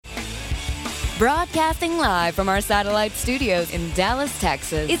Broadcasting live from our satellite studios in Dallas,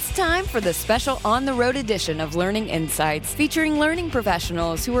 Texas, it's time for the special on-the-road edition of Learning Insights, featuring learning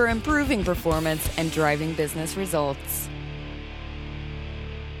professionals who are improving performance and driving business results.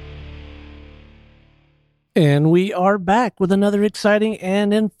 And we are back with another exciting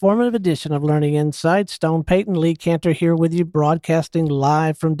and informative edition of Learning Insights. Stone Payton, Lee Cantor here with you, broadcasting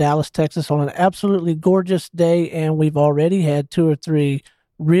live from Dallas, Texas on an absolutely gorgeous day. And we've already had 2 or 3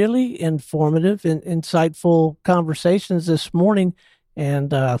 really informative and insightful conversations this morning. And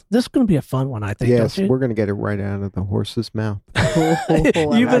this is going to be a fun one, I think. Yes, don't you? We're going to get it right out of the horse's mouth.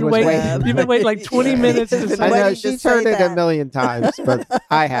 You've been waiting like 20 minutes to say I know that. she's heard it a million times, but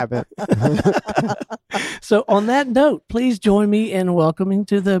I haven't. So on that note, please join me in welcoming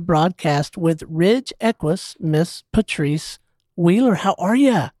to the broadcast with Ridge Equus, Miss Patrice Wheeler. How are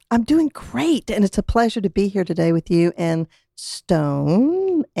you? I'm doing great, and it's a pleasure to be here today with you and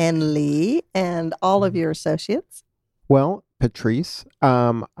Stone and Lee and all of your associates. Well, Patrice,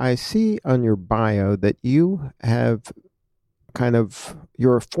 I see on your bio that you have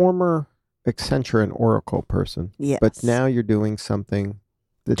you're a former Accenture and Oracle person. Yes. But now you're doing something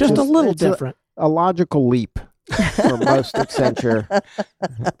that's Just a little different. A logical leap for most Accenture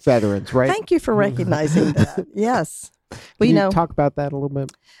veterans, right? Thank you for recognizing that. Yes. Well, Can you talk about that a little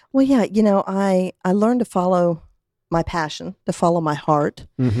bit? Well, yeah, I learned to follow my passion, to follow my heart,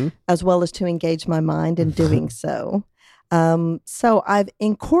 as well as to engage my mind in doing so. So I've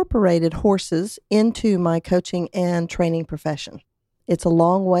incorporated horses into my coaching and training profession. It's a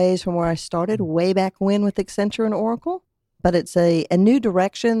long ways from where I started way back when with Accenture and Oracle, but it's a new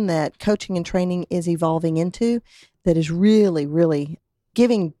direction that coaching and training is evolving into that is really, really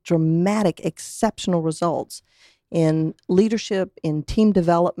giving dramatic, exceptional results in leadership, in team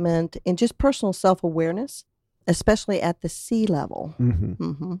development, in just personal self-awareness, especially at the C level.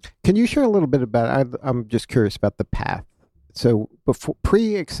 Can you share a little bit about, I'm just curious about the path. So before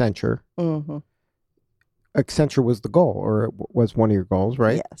pre-Accenture, Accenture was the goal, or it was one of your goals,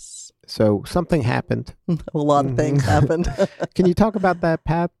 right? Yes. So something happened. A lot of things happened. Can you talk about that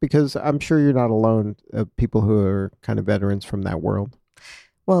path? Because I'm sure you're not alone, people who are kind of veterans from that world.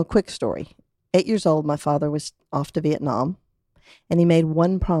 Well, quick story. 8 years old, my father was off to Vietnam, and he made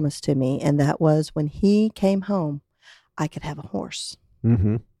one promise to me, and that was when he came home, I could have a horse.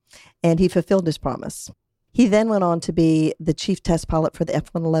 And he fulfilled his promise. He then went on to be the chief test pilot for the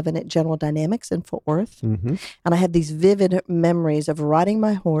F-111 at General Dynamics in Fort Worth. And I have these vivid memories of riding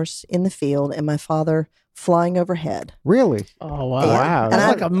my horse in the field and my father flying overhead. Really? Oh, wow. Wow.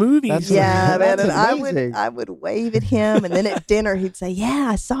 That's like a movie. Yeah, man. That's And I would wave at him, and then at dinner he'd say, "Yeah,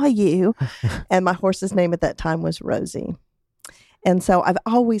 I saw you." And my horse's name at that time was Rosie. And so I've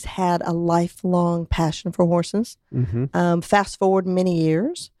always had a lifelong passion for horses. Fast forward many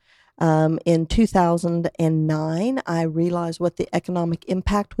years. In 2009, I realized what the economic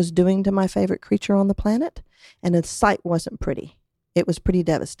impact was doing to my favorite creature on the planet, and the sight wasn't pretty. It was pretty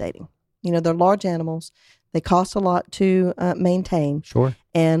devastating. They're large animals. They cost a lot to maintain. Sure.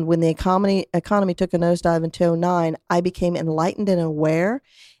 And when the economy took a nosedive in 2009, I became enlightened and aware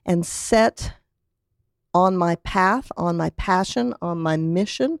and set on my path, on my passion, on my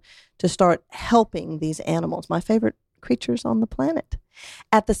mission to start helping these animals, my favorite creatures on the planet.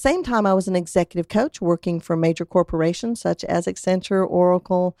 At the same time, I was an executive coach working for major corporations such as Accenture,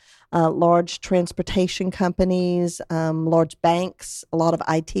 Oracle, large transportation companies, large banks, a lot of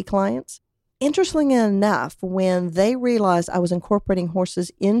IT clients. Interestingly enough, when they realized I was incorporating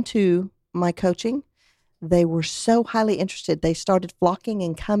horses into my coaching, they were so highly interested. They started flocking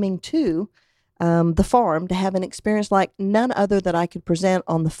and coming to the farm to have an experience like none other that I could present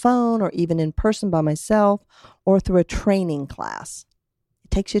on the phone or even in person by myself or through a training class.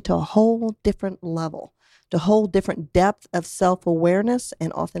 It takes you to a whole different level, to a whole different depth of self-awareness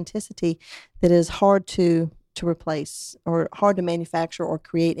and authenticity that is hard to replace or hard to manufacture or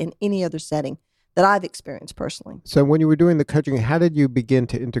create in any other setting that I've experienced personally. So when you were doing the coaching, how did you begin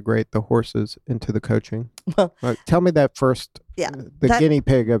to integrate the horses into the coaching? Well, tell me that first, the guinea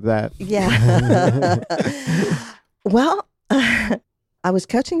pig of that. Yeah. Well, I was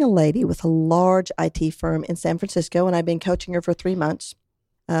coaching a lady with a large IT firm in San Francisco, and I'd been coaching her for 3 months.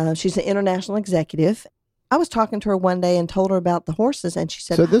 She's an international executive. I was talking to her one day and told her about the horses, and she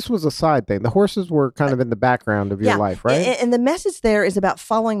said... So this was a side thing. The horses were kind of in the background of your life, right? And the message there is about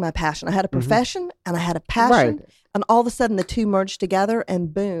following my passion. I had a profession, and I had a passion, and all of a sudden the two merged together,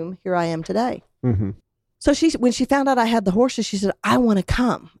 and boom, here I am today. So when she found out I had the horses, she said, "I want to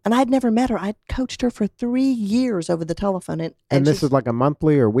come." And I'd never met her. I'd coached her for 3 years over the telephone. And this is like a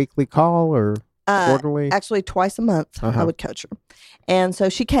monthly or weekly call or quarterly? Actually, twice a month I would coach her. And so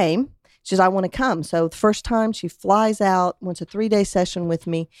she came. She says, I want to come. So the first time she flies out, wants a 3-day session with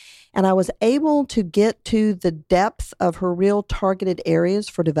me. And I was able to get to the depth of her real targeted areas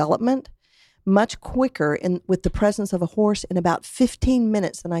for development much quicker with the presence of a horse in about 15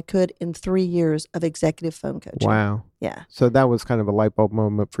 minutes than I could in 3 years of executive phone coaching. Wow. Yeah. So that was kind of a light bulb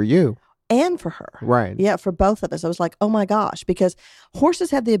moment for you. And for her. Right. Yeah, for both of us. I was like, oh my gosh, because horses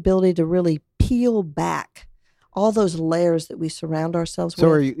have the ability to really peel back all those layers that we surround ourselves with. So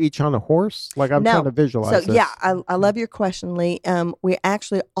are you each on a horse? Like I'm trying to visualize this. Yeah, I love your question, Lee. We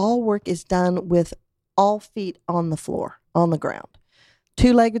actually, all work is done with all feet on the floor, on the ground.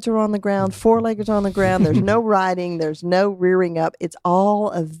 2-leggeds are on the ground, 4-leggeds are on the ground. There's no riding. There's no rearing up. It's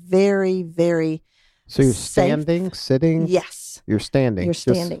all a very, very So you're safe. standing, sitting? Yes. You're standing. You're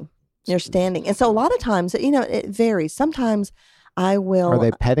standing. You're standing. And so a lot of times, it varies. Sometimes I will. Are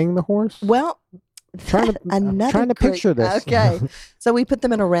they petting the horse? Well, I'm trying to picture this. Okay. So we put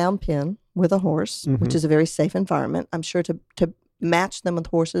them in a round pen with a horse, Mhm. which is a very safe environment. I'm sure to match them with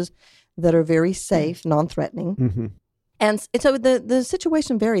horses that are very safe, non-threatening. Mm-hmm. And so the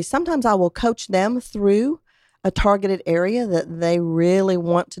situation varies. Sometimes I will coach them through a targeted area that they really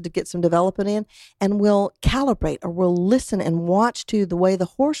want to get some development in, and we'll calibrate or we'll listen and watch to the way the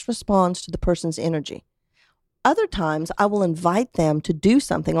horse responds to the person's energy. Other times I will invite them to do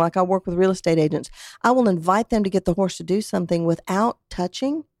something, like I work with real estate agents. I will invite them to get the horse to do something without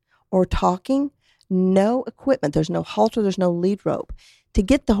touching or talking, no equipment. There's no halter, there's no lead rope, to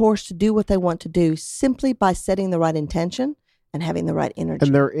get the horse to do what they want to do simply by setting the right intention and having the right energy.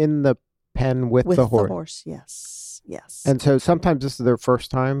 And they're in the pen with the horse. Yes. And so sometimes this is their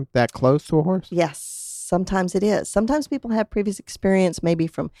first time that close to a horse? Yes. Sometimes it is. Sometimes people have previous experience, maybe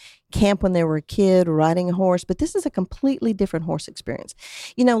from camp when they were a kid riding a horse, but this is a completely different horse experience.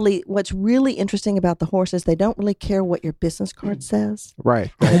 You know, Lee, what's really interesting about the horses, they don't really care what your business card says.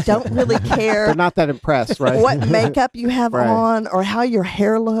 Right. They don't really care. They're not that impressed, right? What makeup you have Right. on, or how your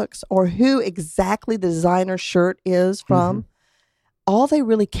hair looks, or who exactly the designer shirt is from. All they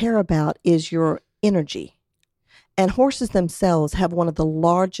really care about is your energy. And horses themselves have one of the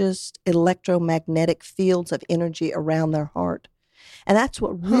largest electromagnetic fields of energy around their heart. And that's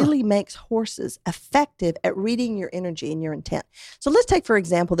what really makes horses effective at reading your energy and your intent. So let's take, for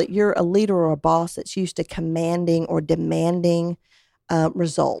example, that you're a leader or a boss that's used to commanding or demanding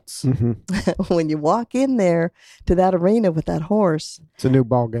results. Mm-hmm. When you walk in there to that arena with that horse, It's a new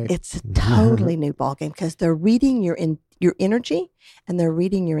ball game. it's a totally new ballgame because they're reading your energy and they're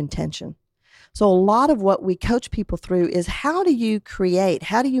reading your intention. So a lot of what we coach people through is how do you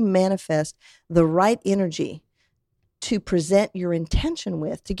manifest the right energy to present your intention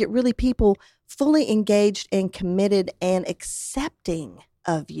with, to get really people fully engaged and committed and accepting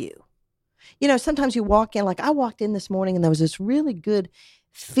of you. You know, sometimes you walk in, like I walked in this morning and there was this really good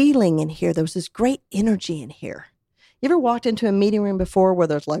feeling in here. There was this great energy in here. You ever walked into a meeting room before where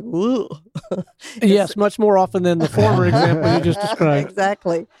there's like, ooh? Yes, much more often than the former example you just described.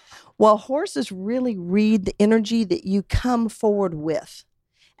 Exactly. Well, horses really read the energy that you come forward with,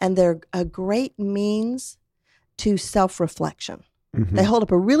 and they're a great means to self-reflection. Mm-hmm. They hold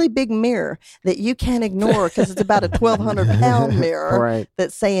up a really big mirror that you can't ignore because it's about a 1,200-pound mirror Right.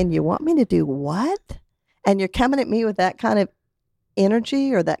 that's saying, you want me to do what? And you're coming at me with that kind of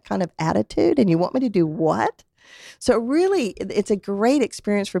energy or that kind of attitude, and you want me to do what? So really, it's a great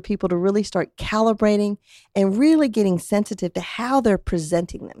experience for people to really start calibrating and really getting sensitive to how they're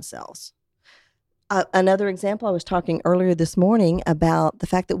presenting themselves. Another example, I was talking earlier this morning about the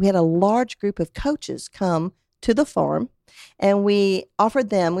fact that we had a large group of coaches come to the farm, and we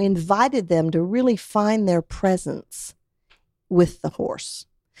invited them to really find their presence with the horse.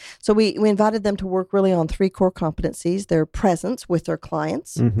 So we invited them to work really on 3 core competencies: their presence with their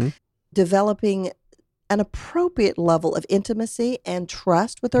clients, Mm-hmm. developing an appropriate level of intimacy and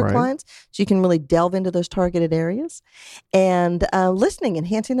trust with their Right. clients, so you can really delve into those targeted areas, and listening,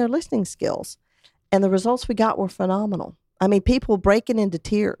 enhancing their listening skills. And the results we got were phenomenal. I mean, people breaking into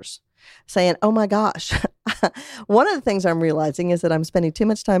tears, saying, oh my gosh. One of the things I'm realizing is that I'm spending too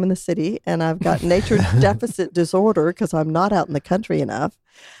much time in the city, and I've got nature deficit disorder because I'm not out in the country enough.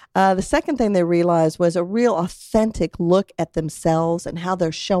 The second thing they realized was a real authentic look at themselves and how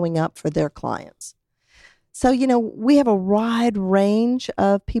they're showing up for their clients. So, you know, we have a wide range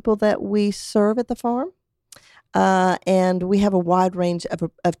of people that we serve at the farm, and we have a wide range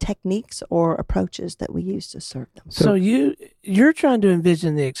of techniques or approaches that we use to serve them. So you're trying to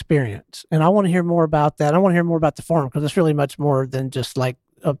envision the experience, and I want to hear more about that. I want to hear more about the farm because it's really much more than just like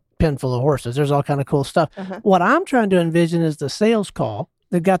a pen full of horses. There's all kind of cool stuff. Uh-huh. What I'm trying to envision is the sales call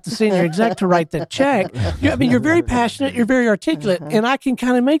that got the senior exec to write the check. I mean, you're very passionate, you're very articulate, and I can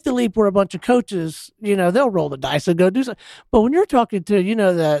kind of make the leap where a bunch of coaches, they'll roll the dice and go do something. But when you're talking to,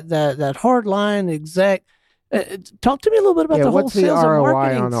 that hard line exec, talk to me a little bit about the whole what's the sales and ROI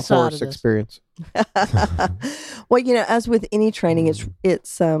marketing on a side horse of this. experience? Well, as with any training,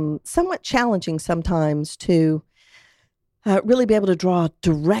 it's somewhat challenging sometimes to really be able to draw a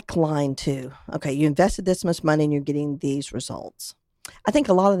direct line to, okay, you invested this much money and you're getting these results. I think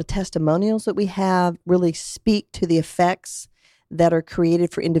a lot of the testimonials that we have really speak to the effects that are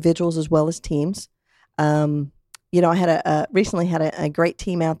created for individuals as well as teams. I recently had a great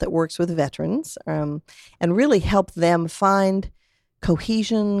team out that works with veterans and really helped them find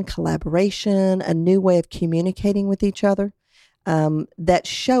cohesion, collaboration, a new way of communicating with each other that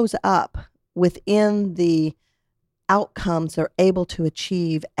shows up within the outcomes they're able to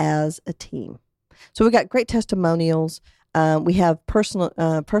achieve as a team. So we've got great testimonials. We have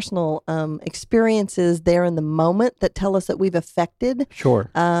personal experiences there in the moment that tell us that we've affected,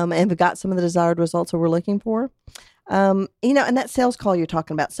 and we've got some of the desired results that we're looking for. And that sales call you're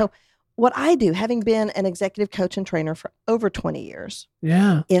talking about. So what I do, having been an executive coach and trainer for over 20 years,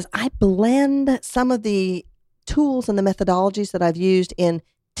 is I blend some of the tools and the methodologies that I've used in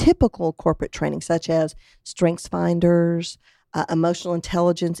typical corporate training, such as strengths finders, emotional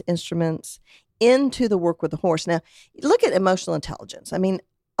intelligence instruments, into the work with the horse. Now, look at emotional intelligence. I mean,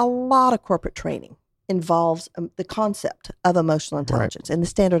 a lot of corporate training involves the concept of emotional intelligence and the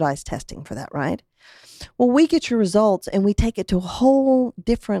standardized testing for that, right? Well, we get your results and we take it to a whole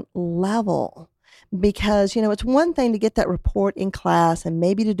different level because, it's one thing to get that report in class and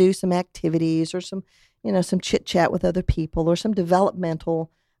maybe to do some activities or some chit chat with other people or some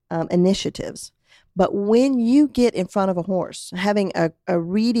developmental initiatives. But when you get in front of a horse, having a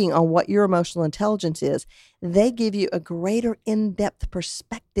reading on what your emotional intelligence is, they give you a greater in-depth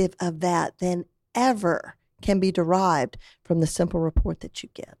perspective of that than ever can be derived from the simple report that you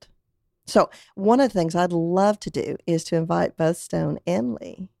get. So one of the things I'd love to do is to invite both Stone and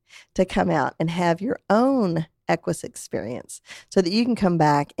Lee to come out and have your own Equus experience so that you can come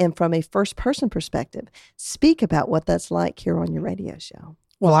back and from a first-person perspective, speak about what that's like here on your radio show.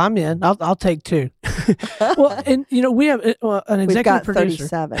 Well, I'm in. I'll take 2. Well, and we have an executive We've got producer.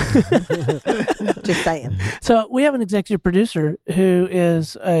 37. Just saying. So we have an executive producer who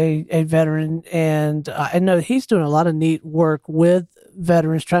is a veteran, and I know he's doing a lot of neat work with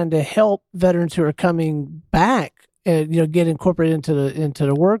veterans, trying to help veterans who are coming back and get incorporated into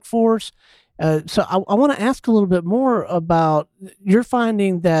the workforce. So I want to ask a little bit more about you're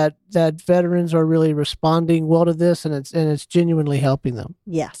finding that veterans are really responding well to this, and it's genuinely helping them.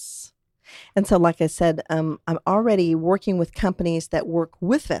 Yes. And so, like I said, I'm already working with companies that work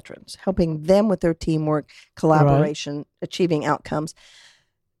with veterans, helping them with their teamwork, collaboration, achieving outcomes.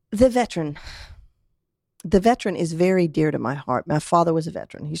 The veteran is very dear to my heart. My father was a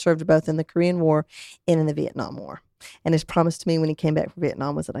veteran. He served both in the Korean War and in the Vietnam War. And his promise to me when he came back from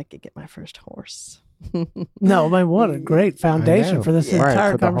Vietnam was that I could get my first horse. No, man, what a great foundation for this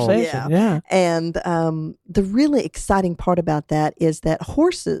entire conversation. Yeah. And the really exciting part about that is that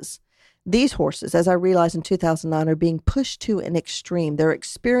these horses, as I realized in 2009, are being pushed to an extreme. They're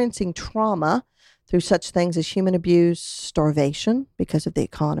experiencing trauma through such things as human abuse, starvation because of the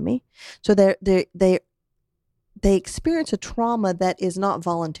economy. So they experience a trauma that is not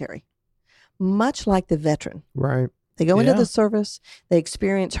voluntary, much like the veteran. Right. They go into the service, they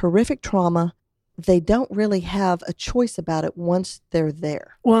experience horrific trauma. They don't really have a choice about it once they're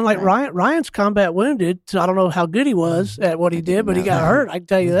there. Well, like Ryan's combat wounded, so I don't know how good he was at what he did, but he got hurt. I can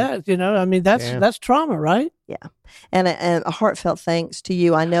tell you that. I mean, that's trauma, right? Yeah. And a heartfelt thanks to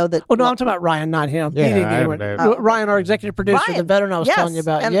you. I know that. Oh, no, I'm talking about Ryan, not him. Yeah, he didn't get Ryan, our executive producer, the veteran I was telling you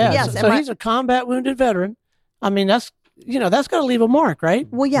about. So he's a combat wounded veteran. I mean, that's got to leave a mark, right?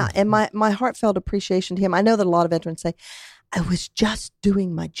 Well, yeah. And my heartfelt appreciation to him. I know that a lot of veterans say, I was just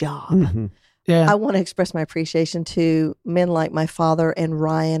doing my job. Mm-hmm. Yeah. I want to express my appreciation to men like my father and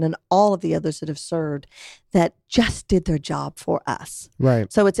Ryan and all of the others that have served that just did their job for us.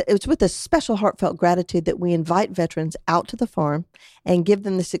 Right. So it's with a special heartfelt gratitude that we invite veterans out to the farm and give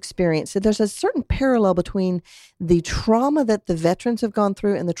them this experience. So there's a certain parallel between the trauma that the veterans have gone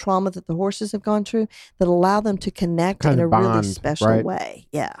through and the trauma that the horses have gone through that allow them to connect in a really special way.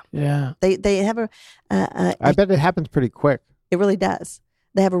 Yeah. Yeah. They have I bet it happens pretty quick. It really does.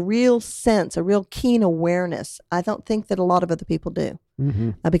 They have a real sense, a real keen awareness. I don't think that a lot of other people do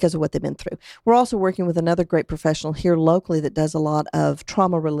because of what they've been through. We're also working with another great professional here locally that does a lot of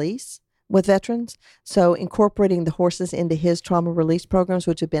trauma release with veterans. So incorporating the horses into his trauma release programs,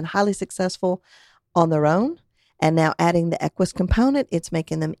 which have been highly successful on their own, And now adding the Equus component, it's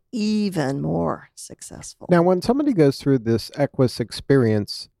making them even more successful. Now, when somebody goes through this Equus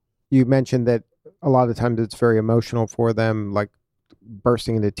experience, you mentioned that a lot of times it's very emotional for them, like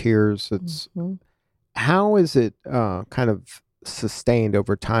bursting into tears. It's how is it kind of sustained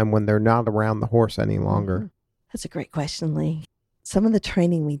over time when they're not around the horse any longer? That's a great question, Lee. Some of the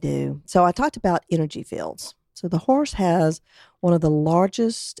training we do. So I talked about energy fields. So the horse has one of the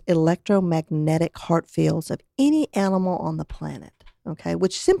largest electromagnetic heart fields of any animal on the planet, okay,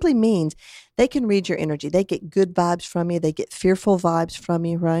 which simply means they can read your energy. They get good vibes from you. They get fearful vibes from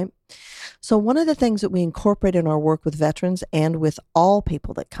you, right? So one of the things that we incorporate in our work with veterans and with all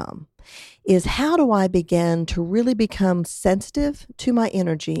people that come is how do I begin to really become sensitive to my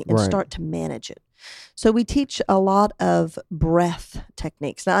energy and start to manage it? So we teach a lot of breath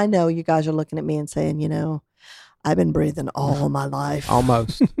techniques. Now, I know you guys are looking at me and saying, you know, I've been breathing all my life.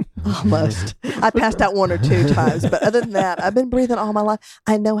 Almost. I passed out 1 or 2 times, but other than that, I've been breathing all my life.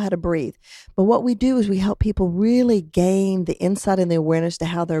 I know how to breathe. But what we do is we help people really gain the insight and the awareness to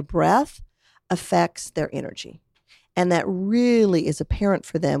how their breath affects their energy. And that really is apparent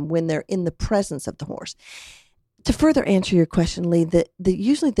for them when they're in the presence of the horse. To further answer your question, Lee,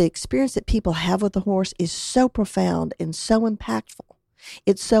 usually the experience that people have with the horse is so profound and so impactful.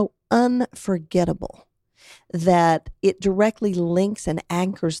 It's so unforgettable that it directly links and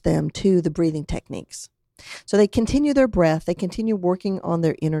anchors them to the breathing techniques. So they continue their breath, they continue working on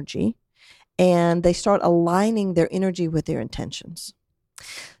their energy, and they start aligning their energy with their intentions.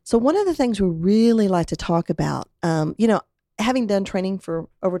 So one of the things we really like to talk about, having done training for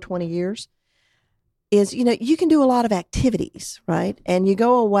over 20 years, is, you can do a lot of activities, right? And you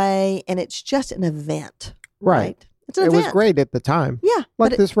go away and it's just an event, right? It's an event. Was great at the time. Yeah.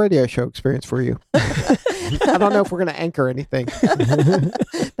 Like this radio show experience for you. I don't know if we're going to anchor anything. But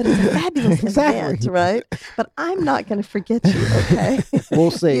it's a fabulous event, right? But I'm not going to forget you, okay?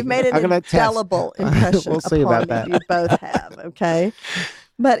 We'll see. You've made an indelible impression We'll see upon about that. me. You both have, okay?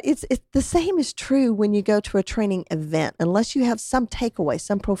 But it's the same is true when you go to a training event, unless you have some takeaway,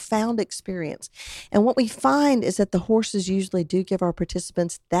 some profound experience. And what we find is that the horses usually do give our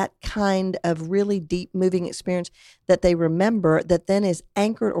participants that kind of really deep moving experience that they remember, that then is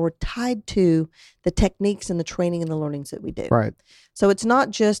anchored or tied to the techniques and the training and the learnings that we do. Right. So it's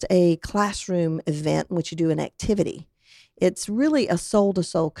not just a classroom event in which you do an activity. It's really a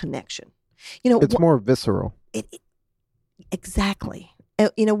soul-to-soul connection. It's more visceral. Exactly.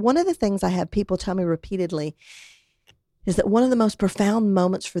 One of the things I have people tell me repeatedly is that one of the most profound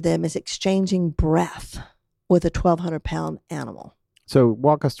moments for them is exchanging breath with a 1,200-pound animal. So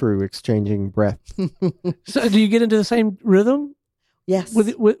walk us through exchanging breath. So do you get into the same rhythm? Yes. With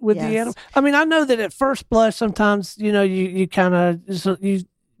the animal? I mean, I know that at first blush, sometimes, you kind of,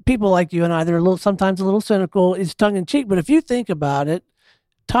 people like you and I, they're sometimes a little cynical. It's tongue in cheek. But if you think about it,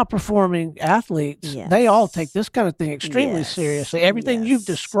 top performing athletes, they all take this kind of thing extremely seriously. Everything you've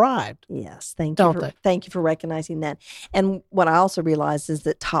described. Yes. Thank you for recognizing that. And what I also realize is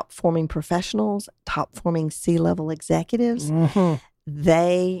that top performing professionals, top performing C-level executives,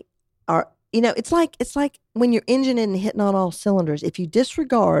 they are, it's like when you're engineing and hitting on all cylinders, if you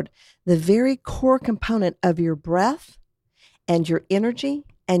disregard the very core component of your breath and your energy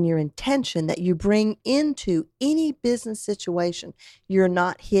and your intention that you bring into any business situation, you're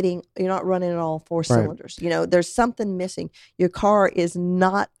not running on all 4 cylinders. There's something missing. Your car is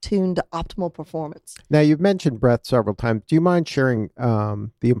not tuned to optimal performance. Now, you've mentioned breath several times. Do you mind sharing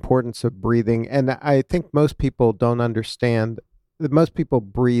the importance of breathing? And I think most people don't understand that most people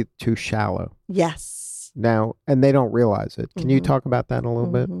breathe too shallow. Yes. Now, and they don't realize it. Can you talk about that a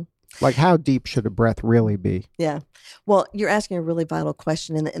little bit? Like, how deep should a breath really be? Yeah. Well, you're asking a really vital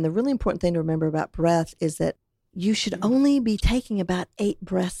question. And the really important thing to remember about breath is that you should only be taking about 8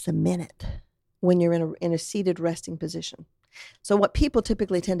 breaths a minute when you're in a seated resting position. So what people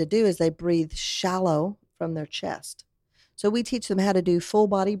typically tend to do is they breathe shallow from their chest. So we teach them how to do full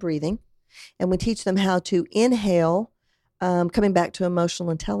body breathing, and we teach them how to inhale, coming back to emotional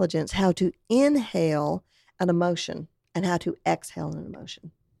intelligence, how to inhale an emotion and how to exhale an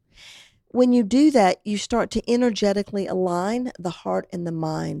emotion. When you do that, you start to energetically align the heart and the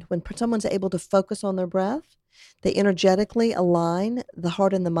mind. When someone's able to focus on their breath, they energetically align the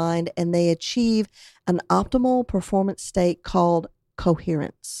heart and the mind, and they achieve an optimal performance state called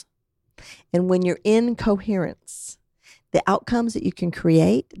coherence. And when you're in coherence, the outcomes that you can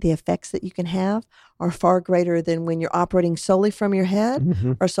create, the effects that you can have, are far greater than when you're operating solely from your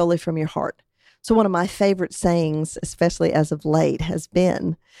head or solely from your heart. So one of my favorite sayings, especially as of late, has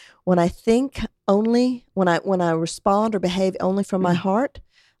been, when I think only, when I respond or behave only from my heart,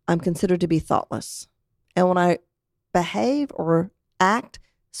 I'm considered to be thoughtless. And when I behave or act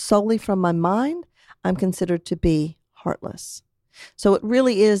solely from my mind, I'm considered to be heartless. So it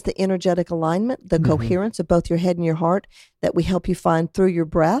really is the energetic alignment, the coherence of both your head and your heart that we help you find through your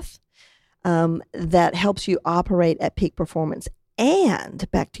breath, that helps you operate at peak performance. And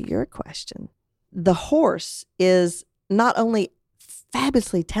back to your question, the horse is not only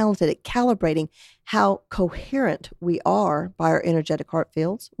fabulously talented at calibrating how coherent we are by our energetic heart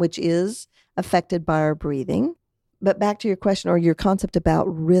fields, which is affected by our breathing. But back to your question or your concept about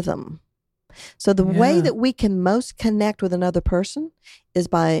rhythm. So the way that we can most connect with another person is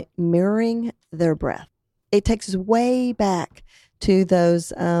by mirroring their breath. It takes us way back to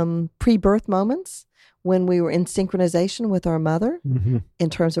those pre-birth moments when we were in synchronization with our mother in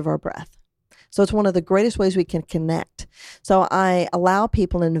terms of our breath. So it's one of the greatest ways we can connect. So I allow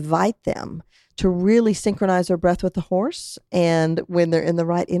people and invite them to really synchronize their breath with the horse. And when they're in the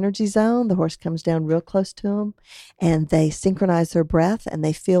right energy zone, the horse comes down real close to them and they synchronize their breath and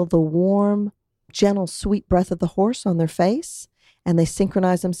they feel the warm, gentle, sweet breath of the horse on their face. And they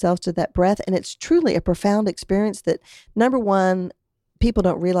synchronize themselves to that breath. And it's truly a profound experience that, number one, people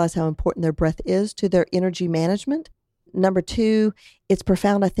don't realize how important their breath is to their energy management. Number two, it's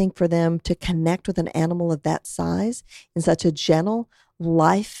profound, I think, for them to connect with an animal of that size in such a gentle,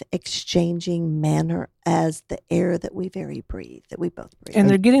 life-exchanging manner as the air that we breathe, that we both breathe. And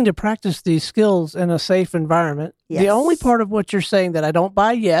they're getting to practice these skills in a safe environment. Yes. The only part of what you're saying that I don't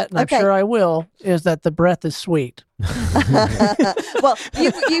buy yet, and I'm sure I will, is that the breath is sweet. Well,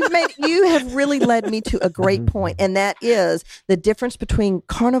 you have really led me to a great point, and that is the difference between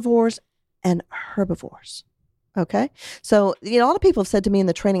carnivores and herbivores. Okay. So, a lot of people have said to me in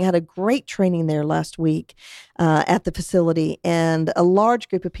the training, I had a great training there last week at the facility, and a large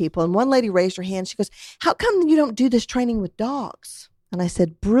group of people. And one lady raised her hand. She goes, "How come you don't do this training with dogs?" And I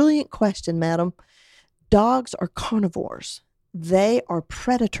said, "Brilliant question, madam. Dogs are carnivores. They are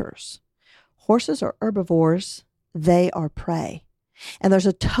predators. Horses are herbivores. They are prey. And there's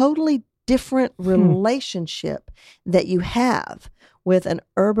a totally different relationship that you have with an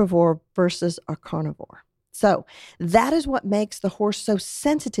herbivore versus a carnivore. So that is what makes the horse so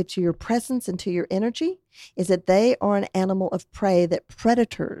sensitive to your presence and to your energy, is that they are an animal of prey that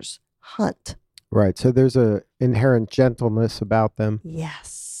predators hunt. Right. So there's a inherent gentleness about them.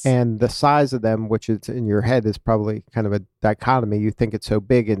 Yes. And the size of them, which is in your head, is probably kind of a dichotomy. You think it's so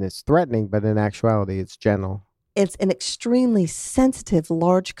big and it's threatening, but in actuality, it's gentle. It's an extremely sensitive,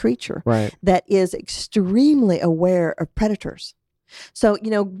 large creature that is extremely aware of predators. So,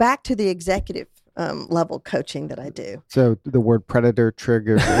 back to the executive level coaching that I do. So the word predator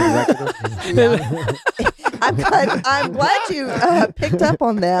triggers executive. I'm glad you picked up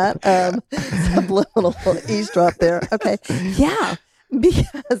on that. Subliminal eavesdrop there. Okay. Yeah.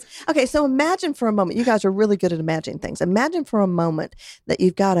 So imagine for a moment, you guys are really good at imagining things. Imagine for a moment that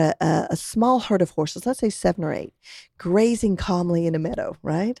you've got a small herd of horses, let's say 7 or 8, grazing calmly in a meadow,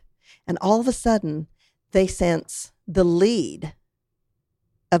 right? And all of a sudden, they sense the lead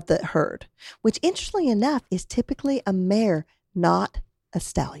of the herd, which interestingly enough is typically a mare, not a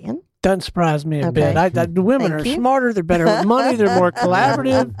stallion. Doesn't surprise me a bit. The women are smarter, they're better with money, they're more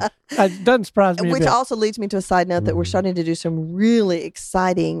collaborative. Doesn't surprise me a bit. Which also leads me to a side note that we're starting to do some really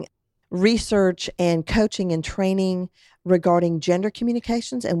exciting research and coaching and training regarding gender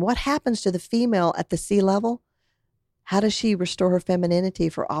communications and what happens to the female at the sea level. How does she restore her femininity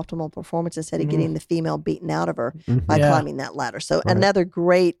for optimal performance instead of getting the female beaten out of her by climbing that ladder? So another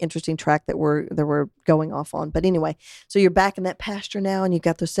great, interesting track that we're going off on. But anyway, so you're back in that pasture now, and you've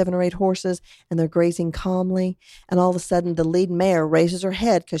got those 7 or 8 horses, and they're grazing calmly. And all of a sudden, the lead mare raises her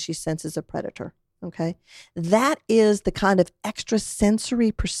head because she senses a predator. Okay, that is the kind of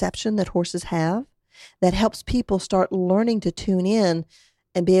extrasensory perception that horses have that helps people start learning to tune in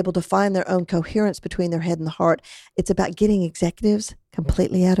and be able to find their own coherence between their head and the heart. It's about getting executives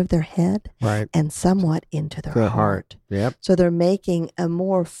completely out of their head and somewhat into their heart. Yep. So they're making a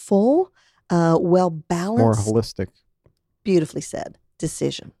more full, well-balanced, more holistic, beautifully said,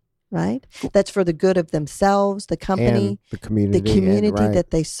 decision, right? That's for the good of themselves, the company, and the community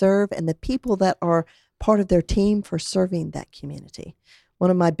that they serve, and the people that are part of their team for serving that community. One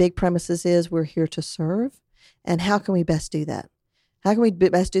of my big premises is we're here to serve. And how can we best do that? How can we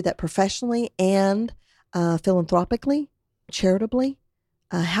best do that professionally and philanthropically, charitably?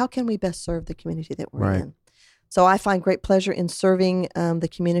 How can we best serve the community that we're in? So I find great pleasure in serving the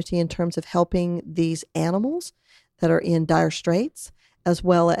community in terms of helping these animals that are in dire straits, as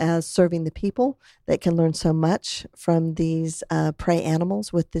well as serving the people that can learn so much from these prey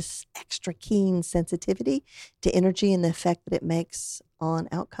animals with this extra keen sensitivity to energy and the effect that it makes on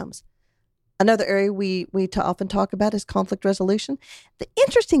outcomes. Another area we often talk about is conflict resolution. The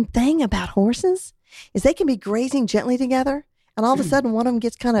interesting thing about horses is they can be grazing gently together, and all of a sudden one of them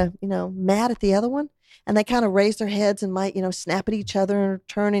gets kind of, mad at the other one, and they kind of raise their heads and might, snap at each other or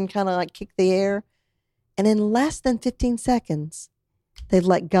turn and kind of like kick the air. And in less than 15 seconds, they've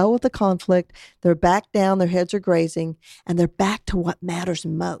let go of the conflict. They're back down. Their heads are grazing, and they're back to what matters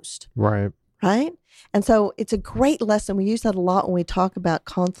most. Right. Right? And so it's a great lesson. We use that a lot when we talk about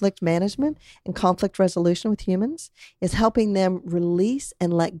conflict management and conflict resolution with humans, is helping them release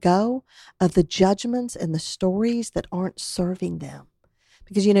and let go of the judgments and the stories that aren't serving them.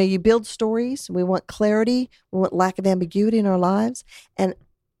 Because, you build stories. We want clarity. We want lack of ambiguity in our lives. And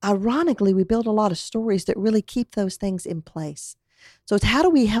ironically, we build a lot of stories that really keep those things in place. So it's how do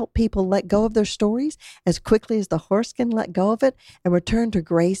we help people let go of their stories as quickly as the horse can let go of it and return to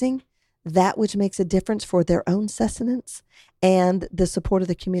grazing that which makes a difference for their own sustenance and the support of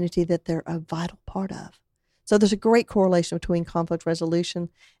the community that they're a vital part of. So there's a great correlation between conflict resolution,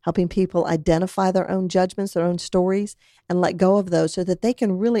 helping people identify their own judgments, their own stories, and let go of those so that they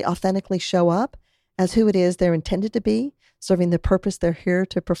can really authentically show up as who it is they're intended to be, serving the purpose they're here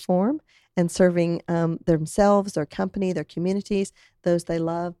to perform, and serving themselves, their company, their communities, those they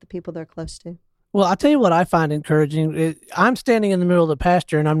love, the people they're close to. Well, I'll tell you what I find encouraging. I'm standing in the middle of the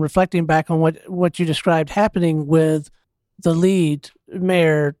pasture, and I'm reflecting back on what you described happening with the lead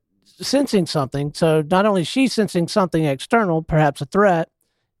mare sensing something. So not only she's sensing something external, perhaps a threat,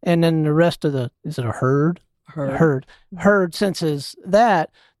 and then the rest of is it a herd? Herd senses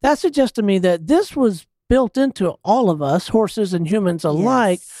that. That suggests to me that this was built into all of us, horses and humans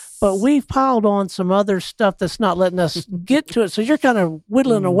alike, yes. But we've piled on some other stuff that's not letting us get to it. So you're kind of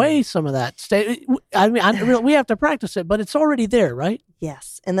whittling away some of that state. I mean, we have to practice it, but it's already there, right?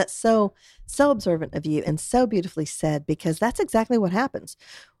 Yes. And that's so observant of you and so beautifully said, because that's exactly what happens.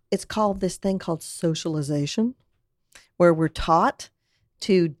 It's called this thing called socialization, where we're taught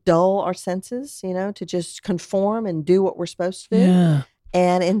to dull our senses, to just conform and do what we're supposed to do. Yeah.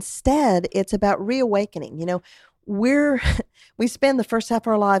 And instead, it's about reawakening. We spend the first half of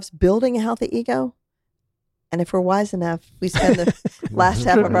our lives building a healthy ego. And if we're wise enough, we spend the last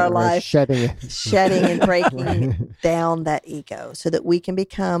half of our life shedding and breaking down that ego so that we can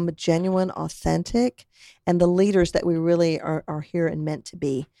become genuine, authentic, and the leaders that we really are here and meant to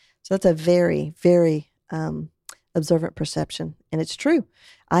be. So that's a very, very observant perception. And it's true.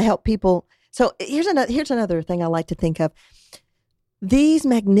 I help people. So here's another thing I like to think of. These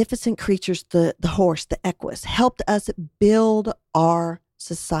magnificent creatures, the horse, the equus, helped us build our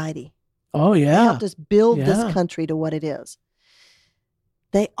society. Oh, yeah. They helped us build this country to what it is.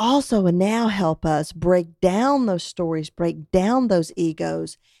 They also now help us break down those stories, break down those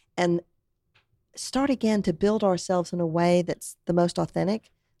egos, and start again to build ourselves in a way that's the most authentic,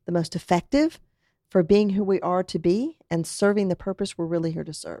 the most effective for being who we are to be and serving the purpose we're really here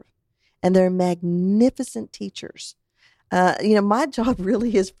to serve. And they're magnificent teachers. My job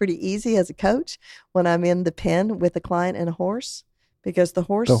really is pretty easy as a coach when I'm in the pen with a client and a horse, because the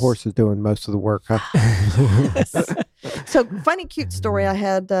horse is doing most of the work. Huh? So funny, cute story. I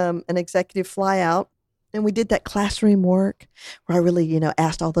had an executive fly out, and we did that classroom work where I really,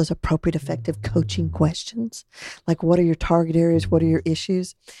 asked all those appropriate, effective coaching questions, like what are your target areas? What are your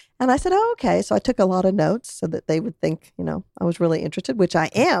issues? And I said, oh, okay. So I took a lot of notes so that they would think, I was really interested, which I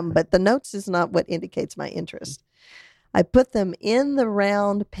am, but the notes is not what indicates my interest. I put them in the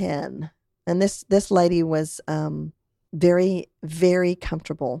round pen, and this lady was very, very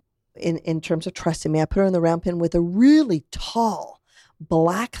comfortable in terms of trusting me. I put her in the round pen with a really tall,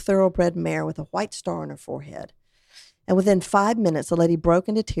 black thoroughbred mare with a white star on her forehead. And within 5 minutes, the lady broke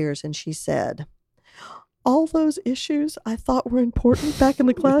into tears, and she said, all those issues I thought were important back in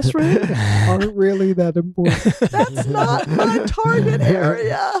the classroom aren't really that important. That's not my target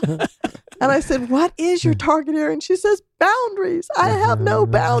area. And I said, what is your target area? And she says, boundaries. I have no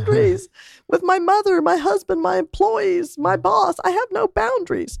boundaries with my mother, my husband, my employees, my boss. I have no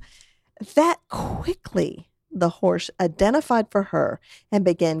boundaries. That quickly, the horse identified for her and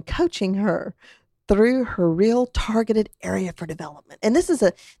began coaching her through her real targeted area for development. And this is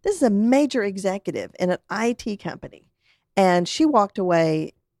a major executive in an IT company. And she walked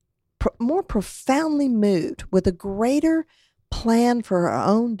away more profoundly moved with a greater plan for her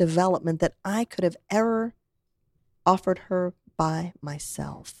own development that I could have ever offered her by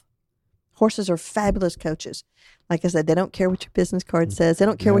myself. Horses are fabulous coaches. Like I said, they don't care what your business card says. They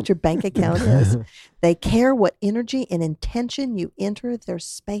don't care what your bank account is. They care what energy and intention you enter their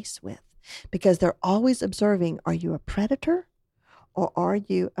space with, because they're always observing, are you a predator or are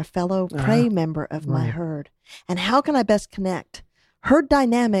you a fellow prey member of my herd? And how can I best connect? Herd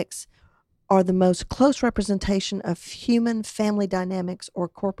dynamics are the most close representation of human family dynamics or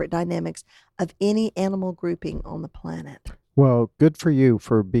corporate dynamics of any animal grouping on the planet. Well, good for you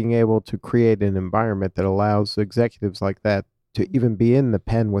for being able to create an environment that allows executives like that to even be in the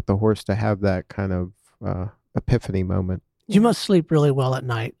pen with the horse, to have that kind of epiphany moment. You must sleep really well at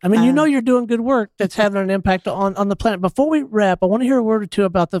night. I mean, you're doing good work that's having an impact on the planet. Before we wrap, I want to hear a word or two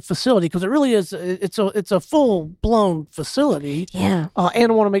about the facility, because it really is, it's a full-blown facility. Yeah.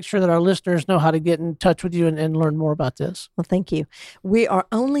 And I want to make sure that our listeners know how to get in touch with you and learn more about this. Well, thank you. We are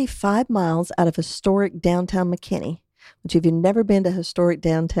only 5 miles out of historic downtown McKinney, which if you've never been to historic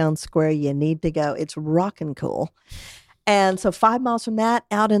downtown square, you need to go. It's rockin' cool. And so 5 miles from that,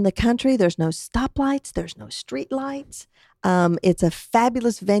 out in the country, there's no stoplights, there's no street lights. It's a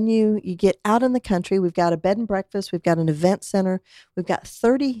fabulous venue. You get out in the country. We've got a bed and breakfast. We've got an event center. We've got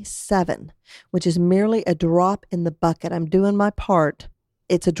 37, which is merely a drop in the bucket. I'm doing my part.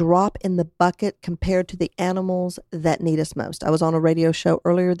 It's a drop in the bucket compared to the animals that need us most. I was on a radio show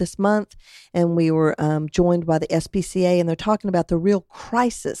earlier this month, and we were joined by the SPCA, and they're talking about the real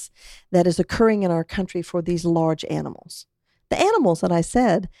crisis that is occurring in our country for these large animals. The animals that I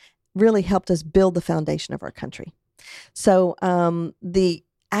said really helped us build the foundation of our country. So the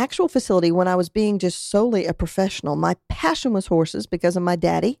actual facility, when I was being just solely a professional, my passion was horses because of my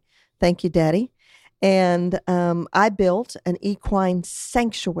daddy. Thank you, Daddy. And I built an equine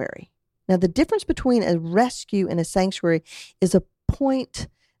sanctuary. Now, the difference between a rescue and a sanctuary is a point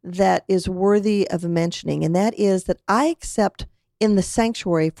that is worthy of mentioning, and that is that I accept in the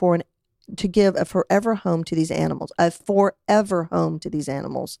sanctuary to give a forever home to these animals, a forever home to these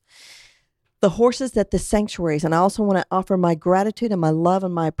animals. The horses that the sanctuaries, and I also want to offer my gratitude and my love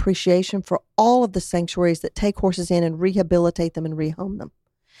and my appreciation for all of the sanctuaries that take horses in and rehabilitate them and rehome them.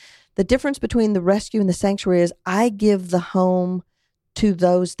 The difference between the rescue and the sanctuary is I give the home to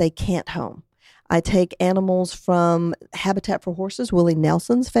those they can't home. I take animals from Habitat for Horses, Willie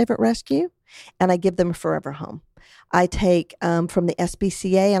Nelson's favorite rescue, and I give them a forever home. I take from the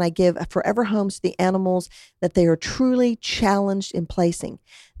SPCA and I give forever homes to the animals that they are truly challenged in placing.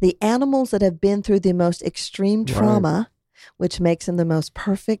 The animals that have been through the most extreme trauma, which makes them the most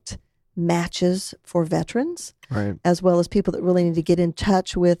perfect matches for veterans, as well as people that really need to get in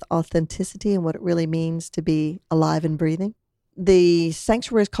touch with authenticity and what it really means to be alive and breathing. The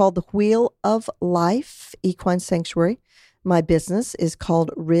sanctuary is called the Wheel of Life Equine Sanctuary. My business is called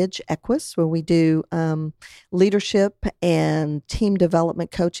Ridge Equus, where we do leadership and team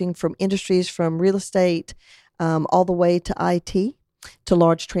development coaching from industries from real estate all the way to IT, to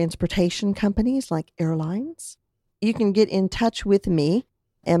large transportation companies like airlines. You can get in touch with me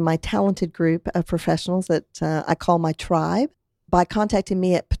and my talented group of professionals that I call my tribe by contacting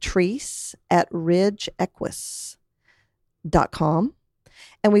me at patrice@ridgeequus.com.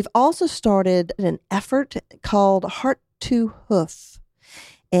 And we've also started an effort called Heart to Hoof,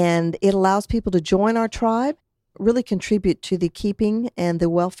 and it allows people to join our tribe, really contribute to the keeping and the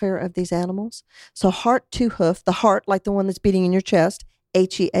welfare of these animals. So Heart to Hoof, the heart like the one that's beating in your chest,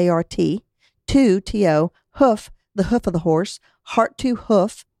 HEART, T-O, hoof, the hoof of the horse,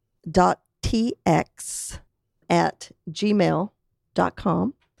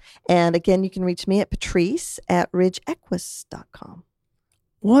 heart2hoof.tx@gmail.com. And again, you can reach me at patrice@ridgeequus.com.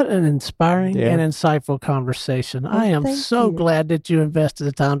 What an inspiring and insightful conversation. I am so glad that you invested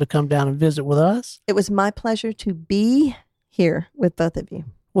the time to come down and visit with us. It was my pleasure to be here with both of you.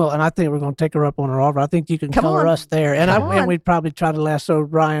 Well, and I think we're going to take her up on her offer. I think you can color us there. And we'd probably try to lasso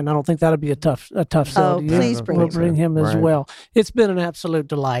Ryan. I don't think that'll be a tough sell to you. Please We'll bring him as well. It's been an absolute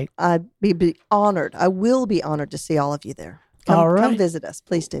delight. I'd be honored. I will be honored to see all of you there. Come visit us.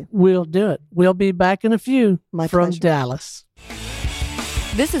 Please do. We'll do it. We'll be back in a few from pleasure. Dallas.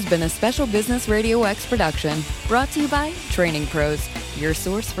 This has been a Special Business Radio X production, brought to you by Training Pros, your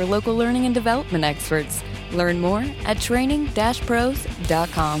source for local learning and development experts. Learn more at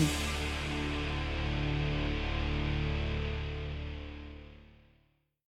training-pros.com.